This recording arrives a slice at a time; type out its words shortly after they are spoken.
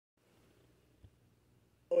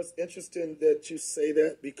it's interesting that you say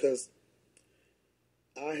that because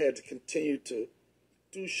I had to continue to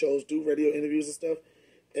do shows, do radio interviews and stuff.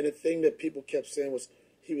 And the thing that people kept saying was,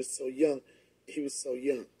 he was so young. He was so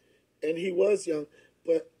young. And he was young,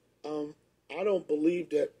 but I don't believe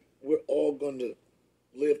that we're all going to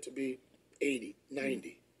live to be 80,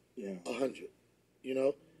 90, 100, you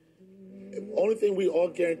know? The only thing we all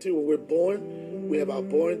guarantee when we're born, we have our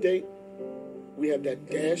born date, we have that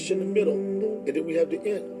dash in the middle, and then we have the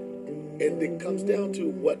end. And it comes down to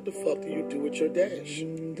what the fuck do you do with your dash?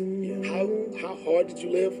 How hard did you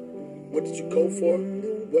live? What did you go for?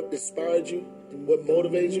 What inspired you? What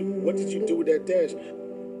motivated you? What did you do with that dash?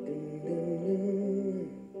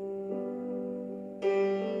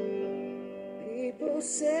 People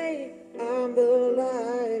say I'm the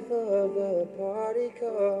life of the party,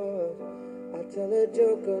 'cause I tell a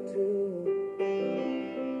joke or two.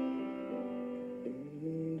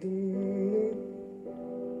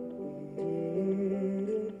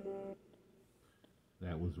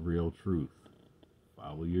 That was real truth.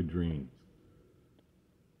 Follow your dreams.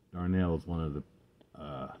 Darnell is one of the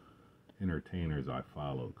entertainers I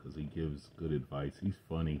follow because he gives good advice. He's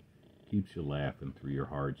funny, keeps you laughing through your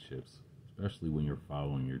hardships, especially when you're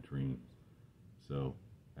following your dreams. So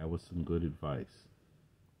that was some good advice.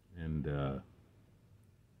 And the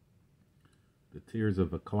tears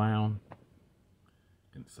of a clown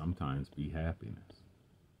can sometimes be happiness.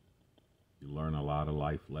 You learn a lot of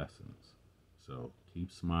life lessons. So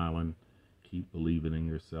keep smiling, keep believing in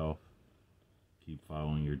yourself, keep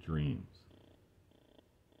following your dreams.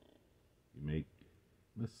 You make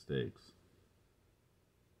mistakes,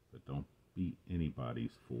 but don't be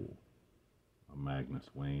anybody's fool. I'm Magnus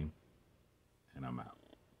Wayne, and I'm out.